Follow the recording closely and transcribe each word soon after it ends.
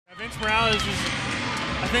Vince Morales is,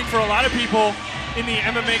 I think for a lot of people in the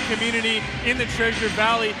MMA community in the Treasure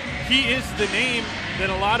Valley, he is the name that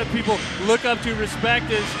a lot of people look up to, respect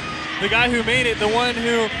as the guy who made it, the one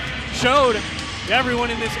who showed everyone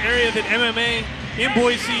in this area that MMA in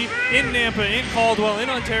Boise, in Nampa, in Caldwell, in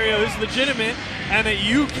Ontario is legitimate, and that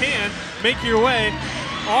you can make your way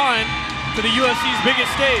on to the UFC's biggest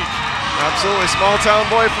stage. Absolutely, small town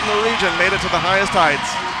boy from the region made it to the highest heights.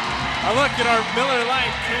 I look at our Miller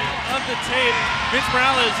Lite of the tape. Vince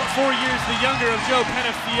Morales, 4 years the younger of Joe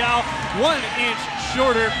Penafiel, 1 inch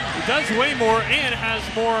shorter, does weigh more and has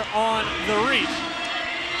more on the reach.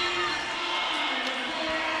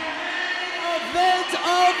 Event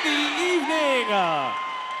of the evening.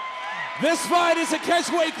 This fight is a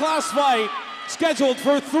catchweight class fight scheduled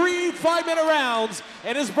for 3 5-minute rounds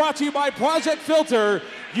and is brought to you by Project Filter.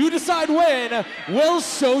 You decide when, we'll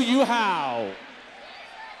show you how.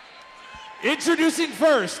 Introducing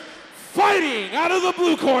first, fighting out of the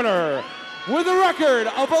blue corner with a record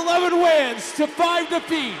of 11 wins to 5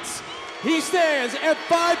 defeats. He stands at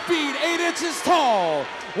 5 feet 8 inches tall,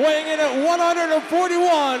 weighing in at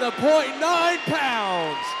 141.9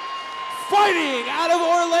 pounds. Fighting out of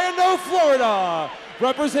Orlando, Florida,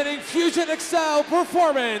 representing Fusion Excel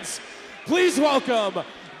Performance, please welcome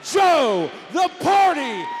Joe the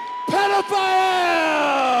Party Penafiel.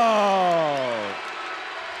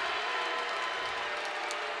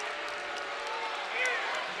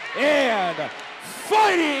 And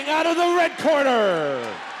fighting out of the red corner,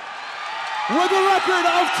 with a record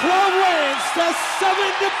of 12 wins to 7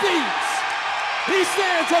 defeats, he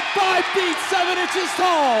stands at 5 feet 7 inches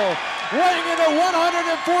tall, weighing in at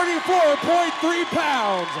 144.3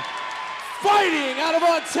 pounds. Fighting out of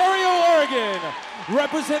Ontario, Oregon,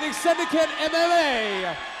 representing Syndicate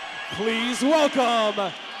MMA, please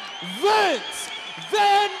welcome Vince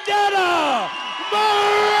Vendetta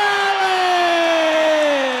Morales!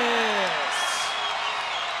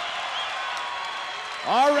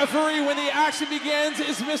 Our referee when the action begins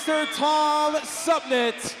is Mr. Tom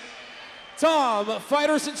Supnett. Tom,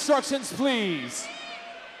 fighter's instructions, please.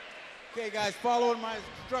 Okay, guys, following my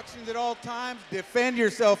instructions at all times. Defend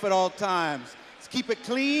yourself at all times. Let's keep it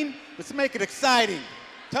clean. Let's make it exciting.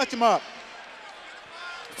 Touch them up.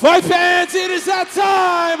 Fight fans, it is that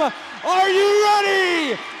time. Are you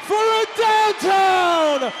ready for a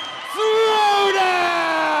downtown throwdown?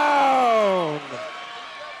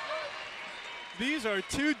 These are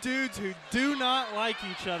two dudes who do not like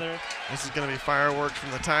each other. This is going to be fireworks from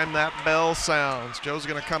the time that bell sounds. Joe's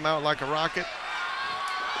going to come out like a rocket,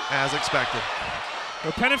 as expected. So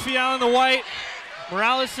Penafiel in the white,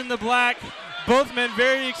 Morales in the black. Both men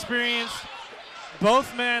very experienced.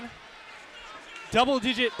 Both men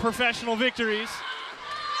double-digit professional victories.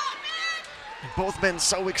 Both been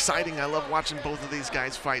so exciting. I love watching both of these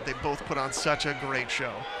guys fight. They both put on such a great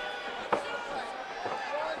show.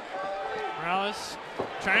 Morales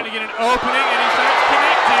trying to get an opening, and he starts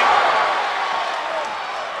connecting.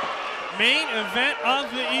 Main event of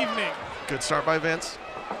the evening. Good start by Vince.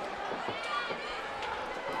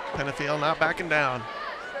 Penafiel not backing down.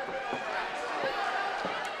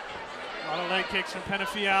 A lot of leg kicks from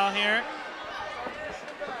Penafiel here.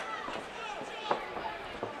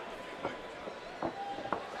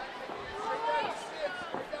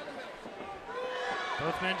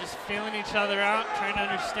 Both men just feeling each other out, trying to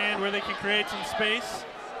understand where they can create some space.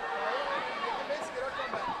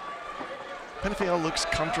 Penafiel looks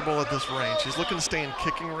comfortable at this range. He's looking to stay in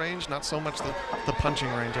kicking range, not so much the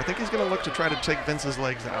punching range. I think he's going to look to try to take Vince's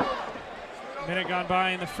legs out. Minute gone by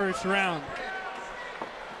in the first round.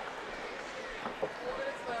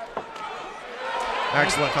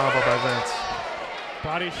 Excellent combo by Vince.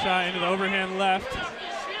 Body shot into the overhand left.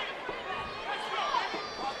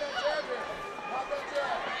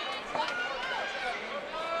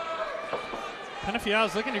 Penafiel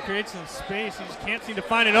is looking to create some space. He just can't seem to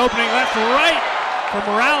find an opening left to right for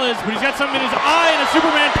Morales, but he's got something in his eye, and a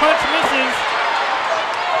Superman punch misses.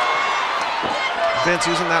 Vince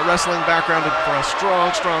using that wrestling background for a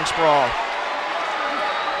strong, strong sprawl.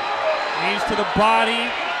 Knees to the body.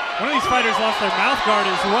 One of these fighters lost their mouth guard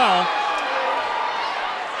as well.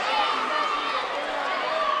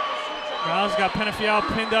 Morales got Penafiel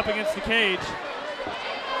pinned up against the cage.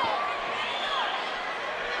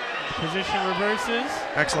 Position reverses.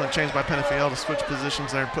 Excellent change by Penafiel to switch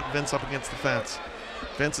positions there and put Vince up against the fence.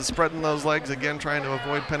 Vince is spreading those legs again, trying to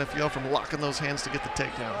avoid Penafiel from locking those hands to get the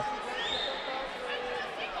takedown.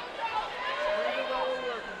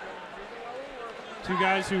 Two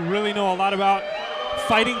guys who really know a lot about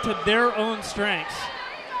fighting to their own strengths.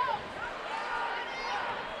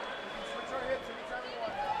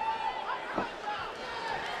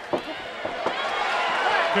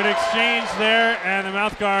 Good exchange there, and the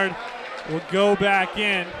mouth guard will go back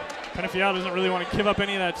in. Penafiel doesn't really want to give up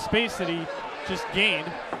any of that space that he just gained.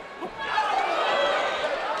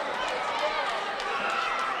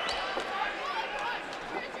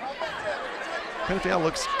 Penafiel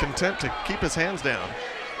looks content to keep his hands down.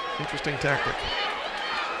 Interesting tactic.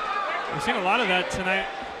 We've seen a lot of that tonight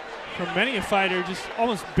from many a fighter, just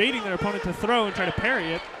almost baiting their opponent to throw and try to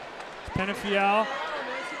parry it. Penafiel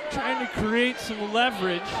trying to create some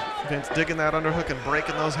leverage. Vince digging that underhook and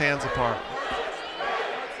breaking those hands apart.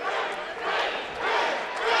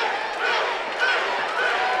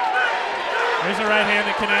 There's a right hand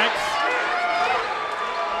that connects.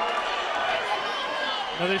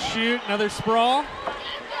 Another shoot, another sprawl.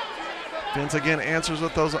 Vince again answers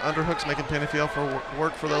with those underhooks, making Penafiel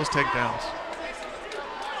work for those takedowns.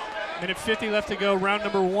 Minute 50 left to go, round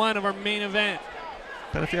number 1 of our main event.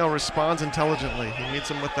 Penafiel responds intelligently. He meets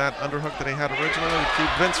him with that underhook that he had originally to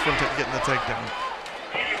keep Vince from getting the takedown.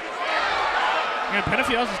 And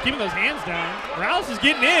Penafiel's just keeping those hands down. Morales is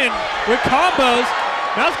getting in with combos.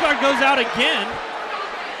 Mouth guard goes out again.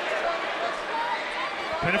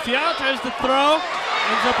 Penafiel tries to throw,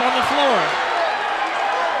 ends up on the floor.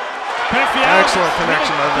 Penafiel excellent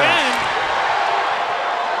connection by Vince.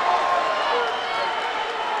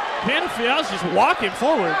 Penafiel's just walking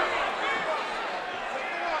forward.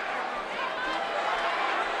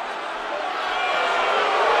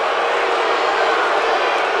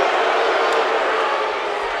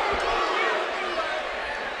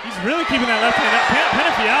 Really keeping that left hand up.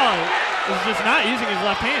 Penafiel is just not using his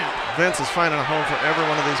left hand. Vince is finding a home for every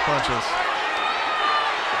one of these punches.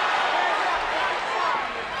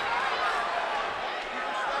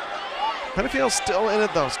 Penafiel's still in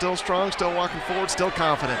it though, still strong, still walking forward, still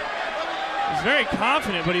confident. He's very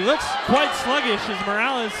confident, but he looks quite sluggish as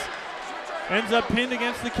Morales ends up pinned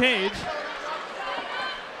against the cage.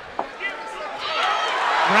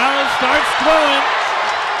 Morales starts throwing.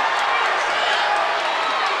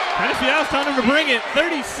 Penafiel's telling him to bring it.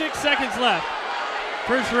 36 seconds left.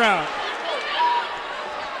 First round.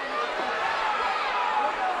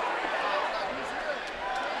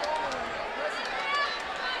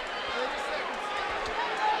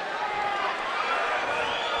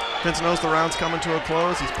 Vince knows the round's coming to a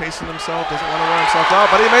close. He's pacing himself, doesn't want to wear himself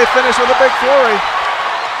out, but he may finish with a big flurry.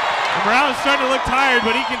 And Morales is starting to look tired,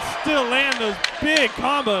 but he can still land those big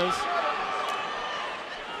combos.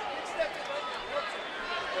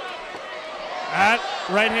 That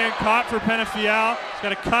right hand caught for Penafiel. He's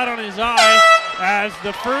got a cut on his eye as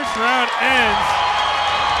the first round ends.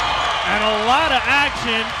 And a lot of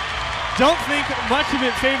action. Don't think much of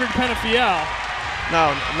it favored Penafiel.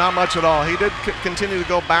 No, not much at all. He did continue to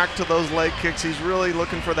go back to those leg kicks. He's really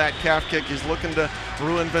looking for that calf kick. He's looking to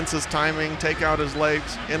ruin Vince's timing, take out his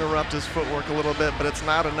legs, interrupt his footwork a little bit, but it's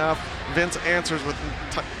not enough. Vince answers with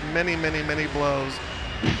many, many, many blows.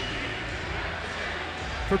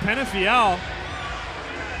 For Penafiel,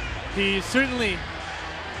 he's certainly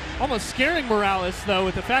almost scaring Morales, though,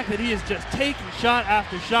 with the fact that he is just taking shot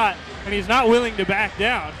after shot, and he's not willing to back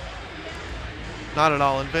down. Not at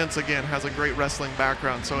all, and Vince, again, has a great wrestling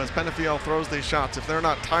background, so as Penafiel throws these shots, if they're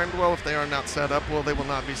not timed well, if they are not set up well, they will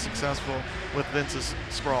not be successful with Vince's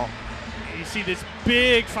sprawl. You see this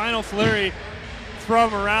big final flurry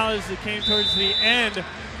from Morales that came towards the end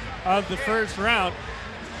of the first round.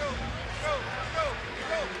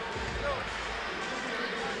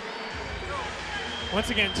 Once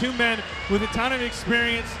again, two men with a ton of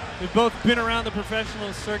experience. They've both been around the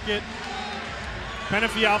professional circuit.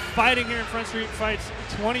 Penafiel fighting here in Front Street Fights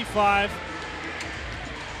 25.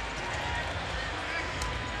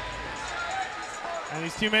 And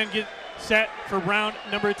these two men get set for round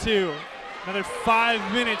number 2. Another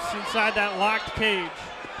 5 minutes inside that locked cage.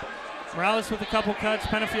 Morales with a couple cuts,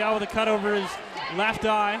 Penafiel with a cut over his left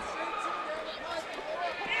eye.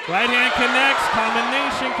 Right hand connects,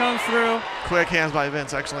 combination comes through. Quick hands by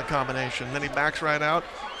Vince, excellent combination. Then he backs right out,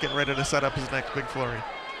 getting ready to set up his next big flurry.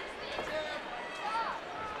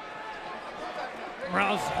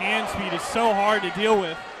 Morales' hand speed is so hard to deal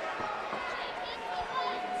with.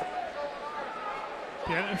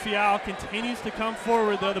 Penafiel continues to come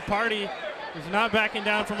forward, though. The party is not backing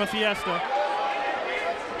down from a fiesta.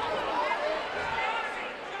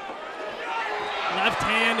 Left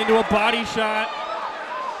hand into a body shot.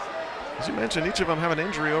 As you mentioned, each of them have an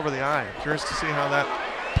injury over the eye. Curious to see how that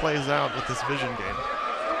plays out with this vision game.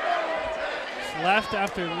 Left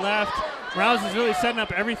after left. Morales is really setting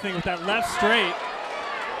up everything with that left straight.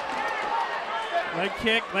 Leg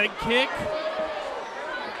kick, leg kick.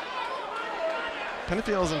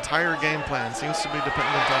 Penafiel's entire game plan seems to be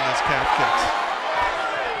dependent on these calf kicks.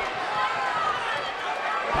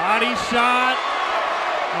 Body shot.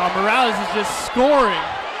 Morales is just scoring.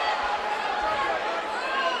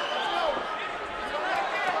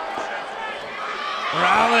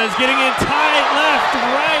 Morales getting in tight, left,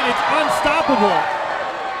 right. It's unstoppable.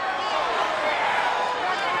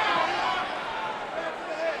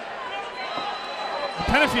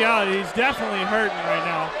 Penafiel, he's definitely hurting right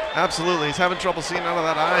now. Absolutely. He's having trouble seeing out of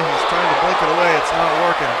that eye. He's trying to blink it away. It's not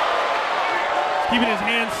working. Keeping his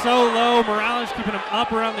hands so low. Morales keeping him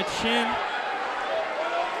up around the chin.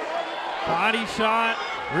 Body shot.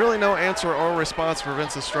 Really no answer or response for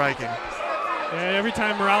Vince's striking. Yeah, every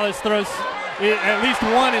time Morales throws, at least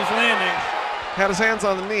one is landing. Had his hands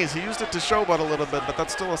on the knees. He used it to showboat a little bit, but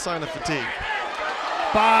that's still a sign of fatigue.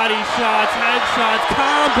 Body shots, headshots,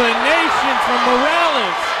 combination from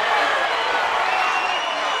Morales.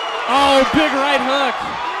 Oh, big right hook.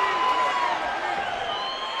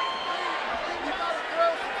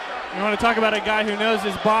 You want to talk about a guy who knows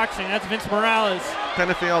his boxing, that's Vince Morales.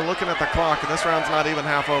 Penafiel looking at the clock, and this round's not even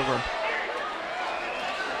half over.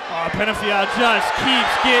 Oh, Penafiel just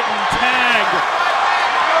keeps getting tagged.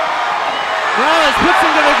 Morales puts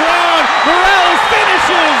him to the ground. Morales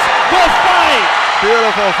finishes the fight.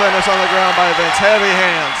 Beautiful finish on the ground by Vince, heavy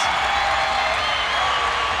hands.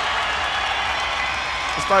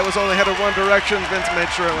 This fight was only headed one direction. Vince made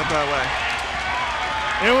sure it went that way.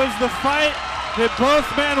 It was the fight that both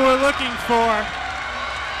men were looking for,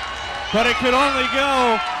 but it could only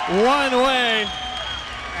go one way.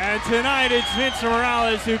 And tonight it's Vince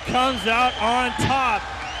Morales who comes out on top.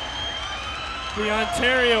 The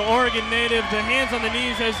Ontario, Oregon native, the hands on the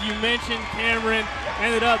knees, as you mentioned, Cameron,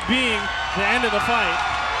 ended up being the end of the fight.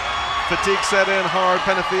 Fatigue set in hard.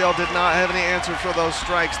 Penafiel did not have any answer for those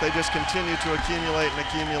strikes. They just continued to accumulate and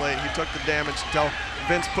accumulate. He took the damage until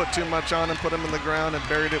Vince put too much on him, put him in the ground, and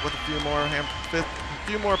buried it with a few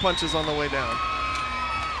more punches on the way down.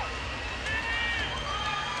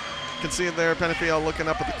 You can see it there, Penafiel looking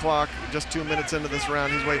up at the clock. Just 2 minutes into this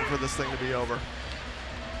round, he's waiting for this thing to be over.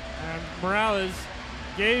 And Morales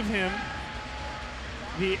gave him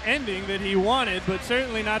the ending that he wanted, but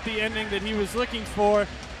certainly not the ending that he was looking for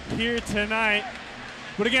here tonight.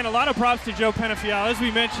 But again, a lot of props to Joe Penafiel. As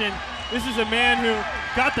we mentioned, this is a man who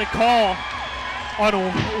got the call on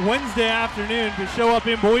a Wednesday afternoon to show up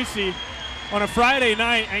in Boise on a Friday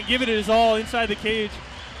night and give it his all inside the cage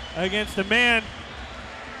against a man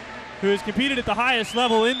who has competed at the highest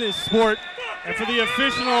level in this sport. And for the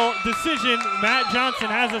official decision, Matt Johnson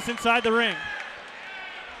has us inside the ring.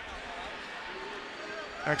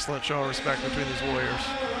 Excellent show of respect between these warriors.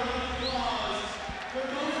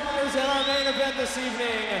 Here's our main event this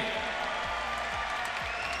evening.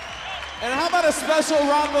 And how about a special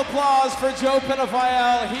round of applause for Joe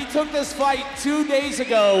Penafiel? He took this fight 2 days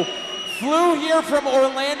ago, flew here from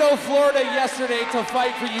Orlando, Florida yesterday to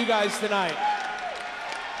fight for you guys tonight.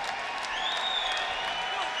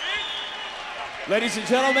 Ladies and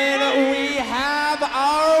gentlemen, we have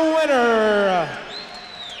our winner.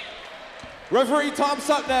 Referee Tom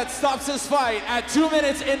Sutnett stops this fight at 2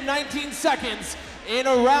 minutes and 19 seconds in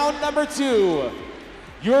round number 2.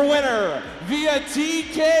 Your winner via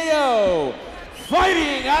TKO,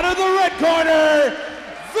 fighting out of the red corner,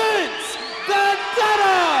 Vince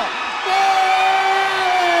Vendetta Morales!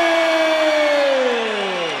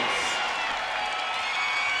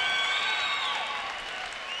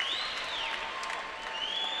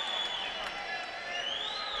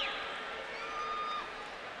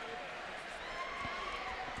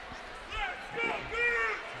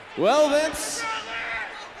 Well, Vince,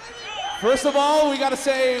 first of all, we got to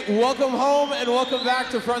say welcome home and welcome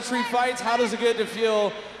back to Front Street Fights. How does it get to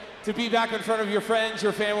feel to be back in front of your friends,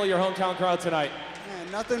 your family, your hometown crowd tonight?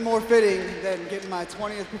 Man, nothing more fitting than getting my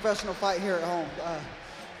 20th professional fight here at home.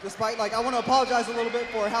 Despite, I want to apologize a little bit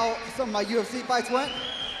for how some of my UFC fights went.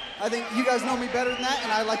 I think you guys know me better than that,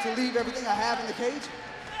 and I like to leave everything I have in the cage.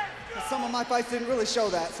 Some of my fights didn't really show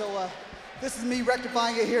that, so this is me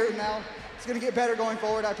rectifying it here and now. It's going to get better going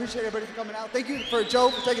forward. I appreciate everybody for coming out. Thank you for Joe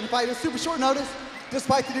for taking the fight. It was super short notice,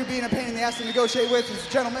 despite the dude being a pain in the ass to negotiate with. He's a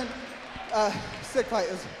gentleman. Sick fight.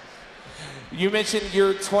 You mentioned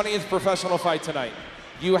your 20th professional fight tonight.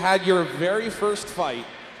 You had your very first fight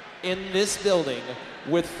in this building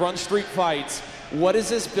with Front Street Fights. What has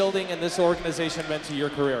this building and this organization meant to your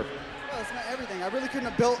career? Well, it's meant everything. I really couldn't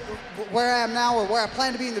have built where I am now or where I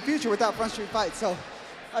plan to be in the future without Front Street Fights. So,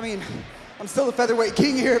 I mean, I'm still the featherweight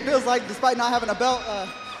king here, it feels like, despite not having a belt.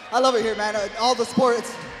 I love it here, man. All the sport,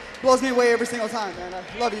 it blows me away every single time, man. I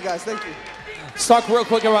love you guys. Thank you. Let's talk real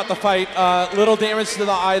quick about the fight. Little damage to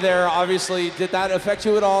the eye there, obviously. Did that affect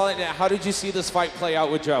you at all? And how did you see this fight play out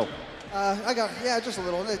with Joe? Just a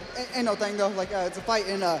little. Ain't no thing though. Like it's a fight,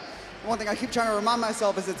 and one thing I keep trying to remind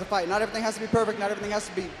myself is it's a fight. Not everything has to be perfect. Not everything has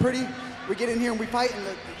to be pretty. We get in here and we fight, and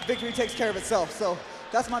the victory takes care of itself. So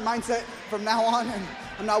that's my mindset from now on, and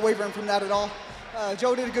I'm not wavering from that at all.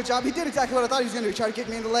 Joe did a good job. He did exactly what I thought he was going to do. Try to kick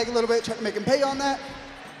me in the leg a little bit, try to make him pay on that.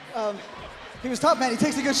 He was tough, man. He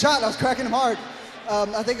takes a good shot. I was cracking him hard.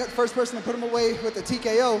 I think the first person to put him away with the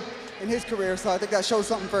TKO in his career, so I think that shows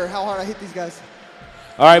something for how hard I hit these guys.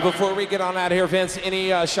 All right, before we get on out of here, Vince, any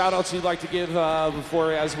shout-outs you'd like to give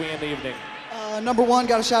as we end the evening? Number one,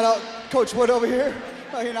 got to shout out Coach Wood over here.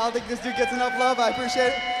 I don't think this dude gets enough love. I appreciate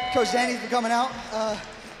it. Coach Danny's for coming out.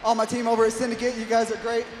 All my team over at Syndicate, you guys are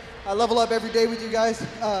great. I level up every day with you guys.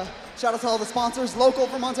 Shout out to all the sponsors, local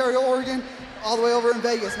from Ontario, Oregon, all the way over in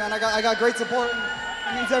Vegas, man. I got great support.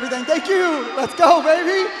 It means everything. Thank you. Let's go,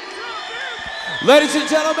 baby. Ladies and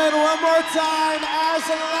gentlemen, one more time, as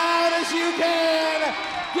loud as you can,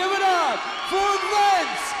 give it up for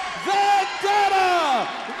Vince